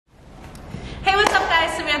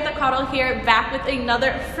guys, Samantha Caudle here, back with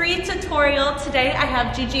another free tutorial. Today I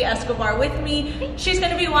have GIGI ESCOBAR with me. She's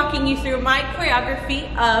going to be walking you through my choreography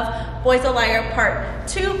of Boys a Liar Part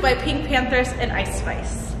 2 by Pink Panthers and Ice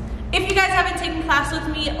Spice. If you guys haven't taken class with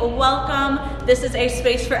me, welcome. This is a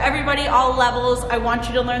space for everybody, all levels. I want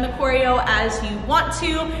you to learn the choreo as you want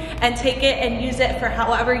to and take it and use it for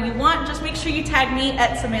however you want. Just make sure you tag me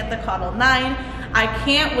at Samantha Caudle 9. I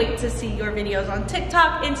can't wait to see your videos on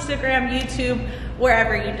TikTok, Instagram, YouTube,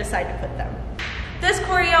 wherever you decide to put them. This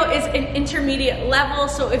choreo is an intermediate level,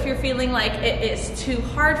 so if you're feeling like it is too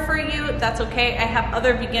hard for you, that's okay. I have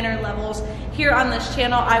other beginner levels here on this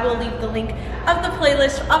channel. I will leave the link of the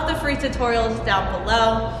playlist of the free tutorials down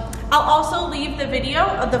below. I'll also leave the video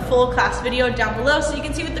of the full class video down below so you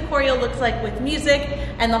can see what the choreo looks like with music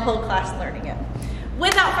and the whole class learning it.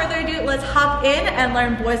 Without further ado, let's hop in and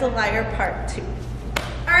learn Boys a Liar Part 2.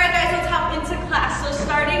 All right, guys, let's hop into class. So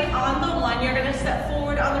starting on the 1, you're gonna step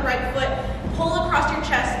forward on the right foot, pull across your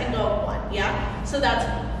chest and go 1, yeah? So that's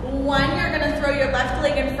 1, you're gonna throw your left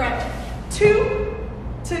leg in front, 2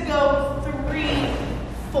 to go 3,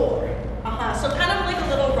 4. So kind of like a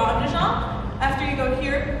little rond de jambe. After you go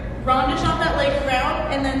here, rond de jambe that leg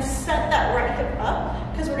around and then set that right hip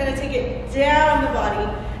up because we're gonna take it down the body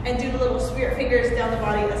and do the little spirit fingers down the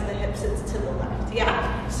body as the hip sits to the left,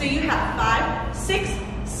 yeah? So you have 5, 6,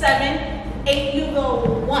 7, 8, you go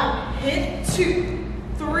 1, hit 2,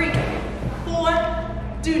 3,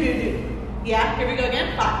 4, do. Yeah, here we go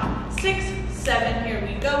again, 5, 6, 7, here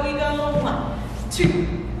we go 1,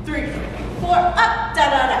 2, 3, 4, up,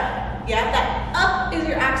 da. Yeah, that up is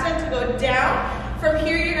your accent to go down. From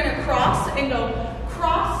here, you're gonna cross and go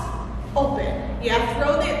cross, open. Yeah,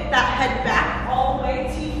 throw that head back all the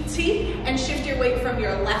way T and shift your weight from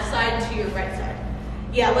your left side to your right side.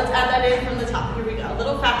 Yeah, let's add that in from the top. Here we go, a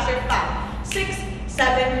little faster. 5, 6,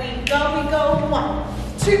 7, we go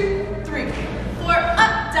 1, 2, 3, 4,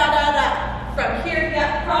 up, da. From here,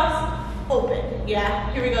 yeah, cross, open.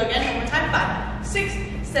 Yeah, here we go again, one more time. 5, 6,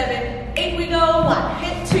 7, 8, we go 1,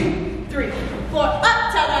 hit 2, 3, 4, up,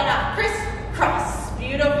 da. Criss, cross,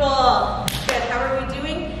 beautiful. Good, how are we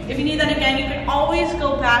doing? If you need that again, you can always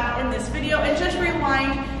go back in this video and just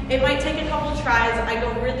rewind. It might take a couple tries. I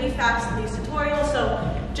go really fast in these tutorials, so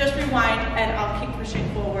just rewind and I'll keep pushing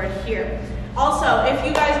forward here. Also, if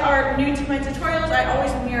you guys are new to my tutorials, I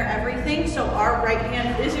always mirror everything. So our right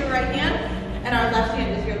hand is your right hand and our left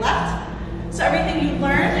hand is your left. So everything you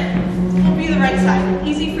learn will be the right side.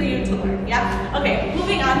 Easy for you to learn, yeah? Okay,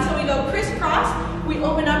 moving on. So we go crisscross. We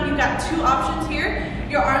open up, you've got 2 options here.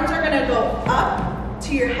 Your arms are gonna go up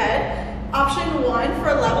to your head. Option 1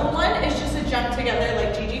 for level 1 is just a jump together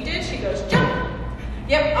like Gigi did. She goes jump.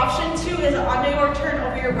 Yep, option 2 is on your turn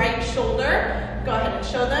over your right shoulder. Go ahead and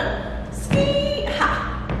show them. Ski,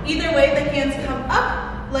 ha. Either way, the hands come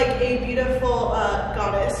up like a beautiful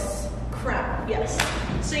goddess crown, yes.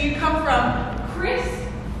 So you come from criss,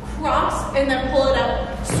 cross, and then pull it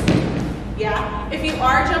up, sweep. Yeah, if you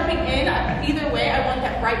are jumping in, either way, I want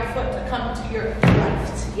that right foot to come to your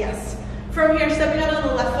left, yes. From here, stepping out on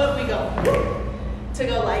the left foot, we go whoop, to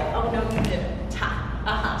go like, oh no, you didn't,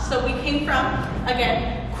 ta. So we came from,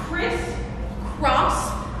 again, criss,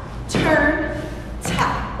 cross, turn,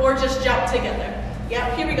 ta, or just jump together.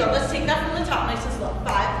 Yep, here we go. Let's take that from the top, nice and slow.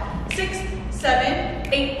 5, 6,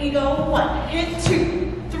 7, 8, we go 1, hit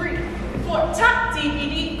 2, 3, 4, ta,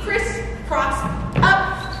 D, criss, cross,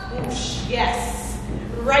 up, whoosh, yes.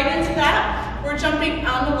 Right into that, we're jumping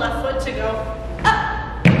on the left foot to go up,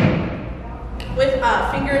 with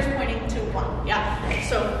fingers pointing to 1, yeah?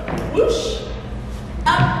 So whoosh,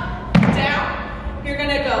 up, down. You're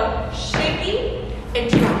gonna go shaky and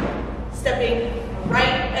drop. Stepping right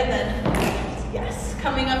and then left, yes.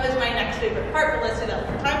 Coming up is my next favorite part, but let's do that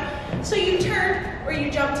one more time. So you turn or you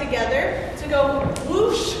jump together to go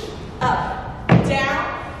whoosh, up,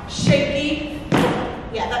 down, shaky.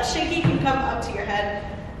 Yeah, that shaky can come up to your head.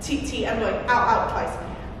 T, I'm going out, twice.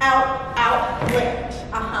 Out, lift.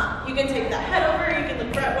 You can take that head over, you can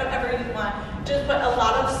look right, whatever you want. Just put a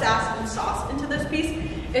lot of sass and sauce into this piece.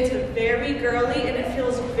 It's very girly and it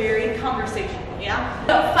feels very conversational, yeah?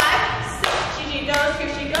 So 5, 6, Gigi goes, here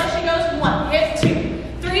she goes, 1, hit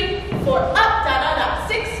 2, 3, 4, up, da.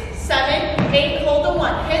 6, 7, 8, hold the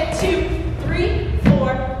 1, hit 2, 3,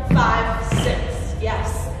 4, 5, 6,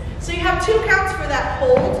 yes. So you have 2 counts for that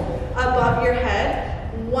hold above your head.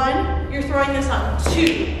 1, you're throwing this on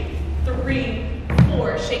 2, 3,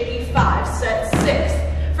 4, shaky 5, set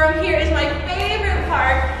 6. From here is my favorite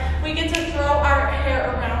part. We get to throw our hair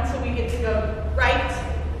around, so we get to go right,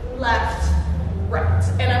 left, right.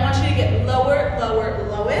 And I want you to get lower,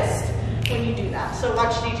 lowest when you do that. So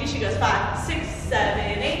watch Gigi, she goes 5, 6,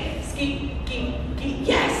 7, 8. Ski, ski, ski.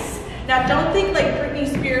 Yes. Now don't think like Britney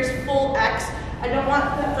Spears full X. I don't want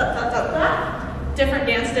that. Different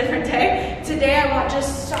dance, different day. Today I want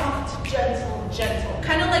just soft, gentle, gentle.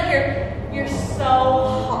 Kind of like you're so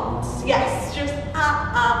hot. Yes, just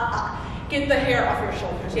Get the hair off your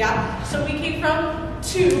shoulders, yeah? So we came from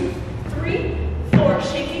 2, 3, 4,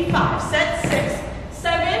 shaky 5, set 6,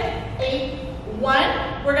 7, 8,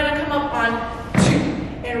 1. We're gonna come up on 2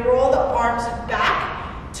 and roll the arms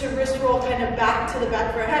back to wrist roll kind of back to the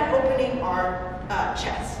back of our head, opening our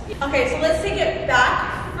chest. Okay, so let's take it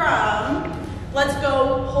back from, let's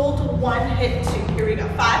go hold 1, hit 2. Here we go,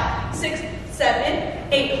 5, 6,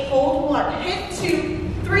 7, 8, hold 1, hit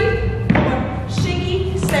 2, 3, 4,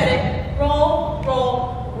 shaky, set it, roll,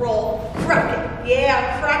 roll, roll, crack it.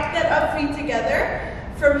 Yeah, crack that up feet together.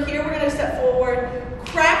 From here, we're gonna step forward,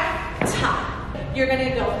 crack, top. You're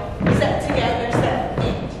gonna go step together, step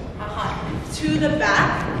in, to the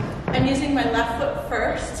back. I'm using my left foot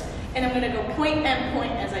first, and I'm gonna go point and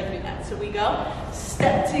point as I do that. So we go,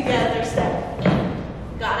 step together, step in.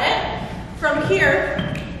 Got it? From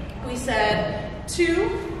here, we said 2,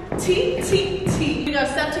 T, T, T. We go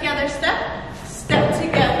step together, step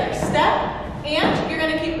together, step, and you're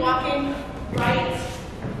gonna keep walking right,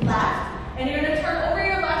 left, and you're gonna turn over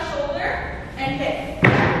your left shoulder and hit.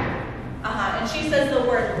 And she says the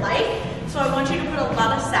word like, so I want you to put a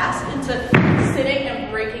lot of sass into sitting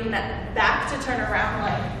and breaking that back to turn around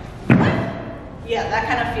like, what? Yeah, that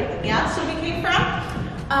kind of feeling, yeah? So we came from,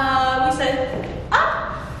 we said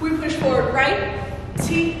up, we push forward, right,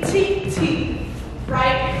 T, T, T,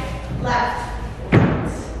 right, left,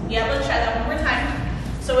 right. Yeah, let's try that one more time.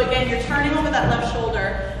 So again, you're turning over that left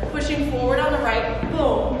shoulder, pushing forward on the right,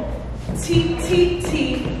 boom, T, T,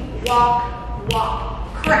 T, walk,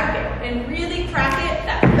 walk, crack it, and really crack it,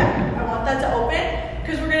 that back. I want that to open,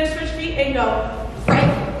 because we're gonna switch feet and go right,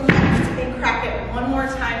 left, and crack it one more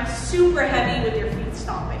time, super heavy with your feet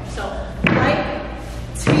stomping. So right,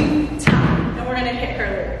 T, top, and we're gonna hit her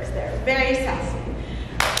lyrics there, very sassy.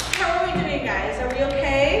 How are we doing, guys? Are we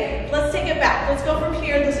okay? Let's take it back. Let's go from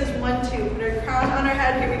here. This is 1, 2. Put our crown on our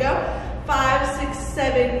head. Here we go. 5, 6,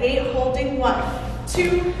 7, 8. Holding 1,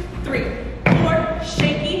 2, 3, 4.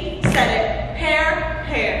 Shaky. Set it. Hair,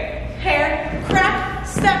 hair, hair. Crack.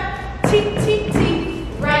 Step. T, T, T.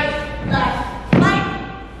 Right, left, light.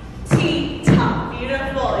 T, top.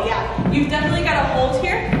 Beautiful. Yeah. You've definitely got a hold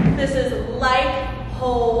here. This is like,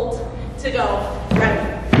 hold to go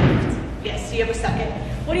right. Yes. You have a second.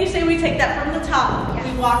 What do you say we take that from the top? Yes.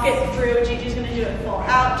 We walk it through. Gigi's gonna do it full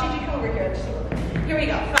out. Gigi, come over here just a little bit. Here we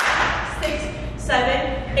go. 5, 6,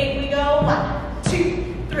 7, 8. We go 1,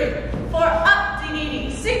 2, 3, 4. Up.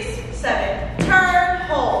 D, 6, 7. Turn.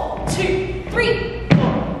 Hold. 2, 3,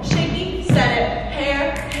 4. Shaky. Set it.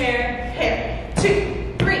 Hair, hair, hair.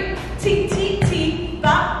 2, 3. T, T, T.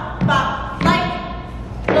 Bop, bop. Light.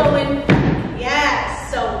 Blowing.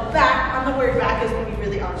 Yes. So back on the word back is when you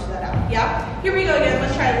really arch that out. Yeah. Here we go again.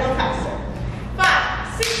 Let's try a little faster.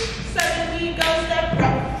 5, 6, 7. We go step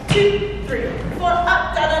right. 2, 3, 4.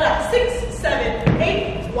 Up. Da da da. 6, 7,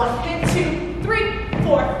 8. 1. Hit 2, 3,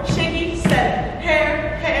 4. Shaky. Set.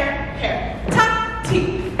 Hair, hair, hair. Top.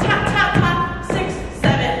 T. Tap, tap, tap. 6,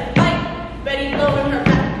 7. Light. Betty blowing her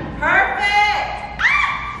back. Perfect.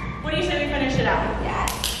 Ah! What do you say we finish it out?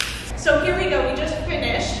 Yes. So here we go. We just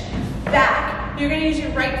finished back. You're going to use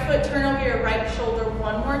your right foot, turn over your right shoulder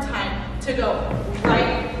one more time to go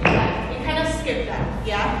right, left. You kind of skip that,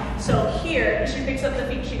 yeah? So here, she picks up the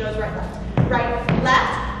feet, she goes right, left. Right,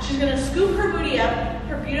 left. She's going to scoop her booty up,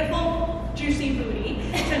 her beautiful, juicy booty,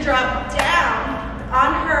 to drop down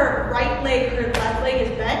on her right leg. Her left leg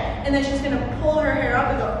is bent, and then she's going to pull her hair up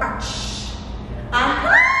and go, arch.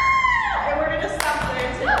 Aha! And we're going to stop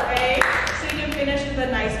there today, so you can finish with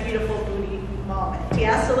a nice, beautiful booty moment.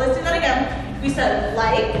 Yeah, so let's do that again. We said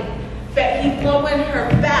like, Becky blowing her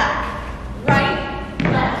back, right,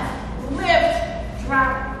 left, lift,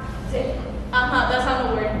 drop, down. That's on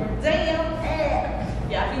the word down.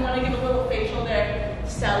 Yeah, if you want to give a little facial there,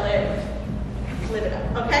 sell it, live it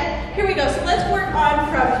up, okay? Here we go, so let's work on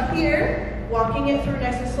from here, walking it through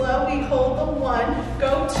nice and slow. We hold the 1,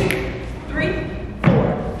 go 2, 3,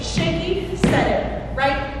 4, shaky, set it,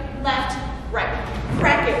 right, left, right,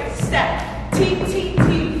 crack it, step, T, T,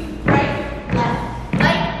 T, right, left,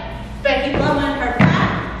 light, Becky blowing her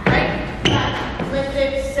back, right, left, lift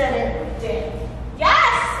it, set it, down.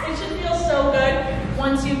 Yes, it should feel so good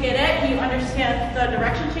once you get it, you understand the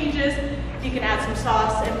direction changes, you can add some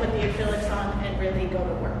sauce and put the acrylics on and really go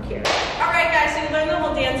to work here. All right guys, so you learned the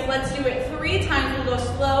whole dance. Let's do it 3 times. We'll go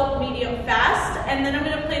slow, medium, fast, and then I'm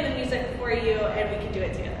gonna play the music for you and we can do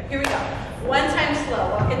it together. Here we go. 1 time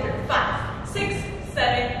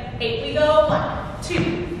 8. We go 1,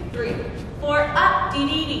 2, 3, 4. Up,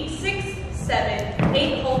 D. 6, 7,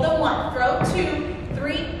 8. Hold the 1. Throw 2,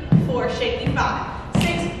 3, 4. Shaking 5, 6.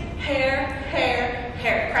 Hair, hair,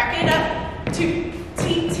 hair. Crack it up. 2,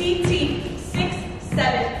 T. 6,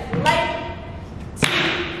 7. Light. T.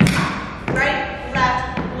 Right,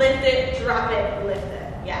 left. Lift it. Drop it. Lift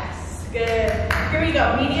it. Yes. Good. Here we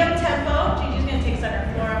go. Medium tempo. Gigi's gonna take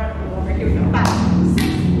center floor. I'm gonna move over. Here we go. 5, 6.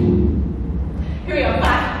 Here we go.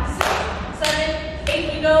 5, 6, 7,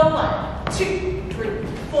 8. We go 1, 2, 3,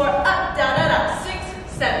 4. Up, down, 6,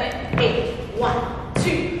 7, 8. 1,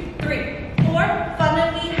 2, 3, 4.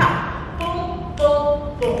 Fundamentally hop. Boom,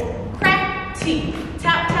 boom, boom. Crack. T.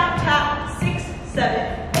 Tap, tap, tap. 6,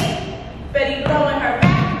 7, 8. Betty blowing her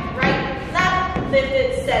back. Right, left. Lift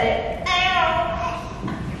it. Set it.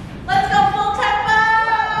 Let's go full tempo!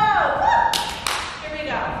 Woo! Here we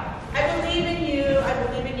go. I believe in you. I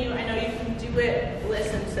believe in you. I know you can do it.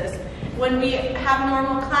 Listen, sis. When we have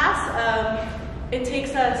normal class, it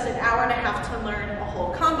takes us an hour and a half to learn a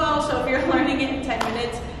whole combo. So if you're learning it in 10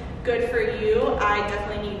 minutes, good for you. I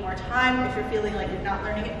definitely need more time. If you're feeling like you're not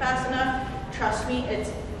learning it fast enough, trust me,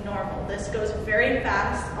 it's normal. This goes very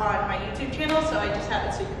fast on my YouTube channel, so I just have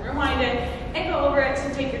it so you can rewind it and go over it, so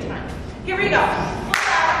take your time. Here we go.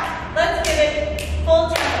 Let's get it. Full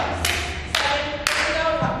tempo. 6, 7,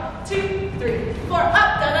 8, 1, 2, 3, 4.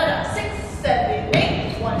 Up, 6, 7,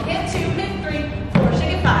 8. 1 hit, 2 hit, 3, 4.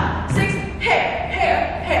 Shake it. 5, 6. Hair,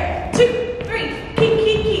 hair, hair. 2, 3.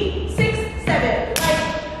 Key. 6, 7.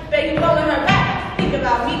 Like, Betty blowing her back. Think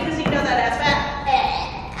about me, because you know that ass back.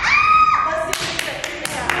 Let's see what you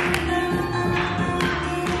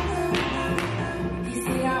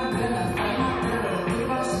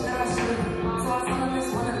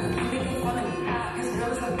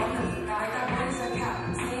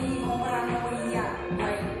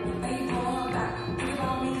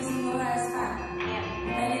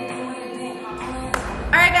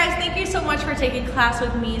Thank you so much for taking class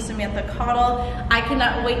with me, Samantha Caudle. I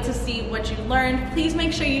cannot wait to see what you learned. Please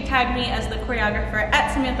make sure you tag me as the choreographer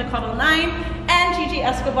at Samantha Caudle 9 and GIGI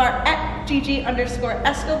ESCOBAR at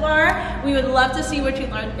GIGI_ESCOBAR. We would love to see what you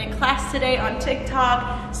learned in class today on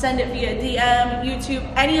TikTok. Send it via DM, YouTube,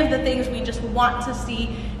 any of the things. We just want to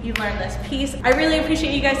see you learn this piece. I really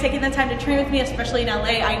appreciate you guys taking the time to train with me, especially in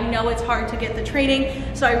LA. I know it's hard to get the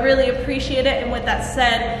training, so I really appreciate it. And with that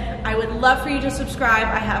said, I would love for you to subscribe.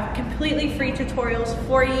 I have completely free tutorials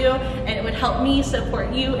for you, and it would help me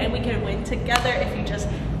support you, and we can win together if you just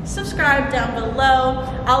subscribe down below.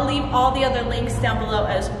 I'll leave all the other links down below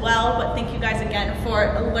as well, but thank you guys again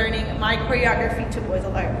for learning my choreography to Boys a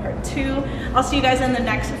Liar Part 2. I'll see you guys in the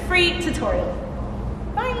next free tutorial.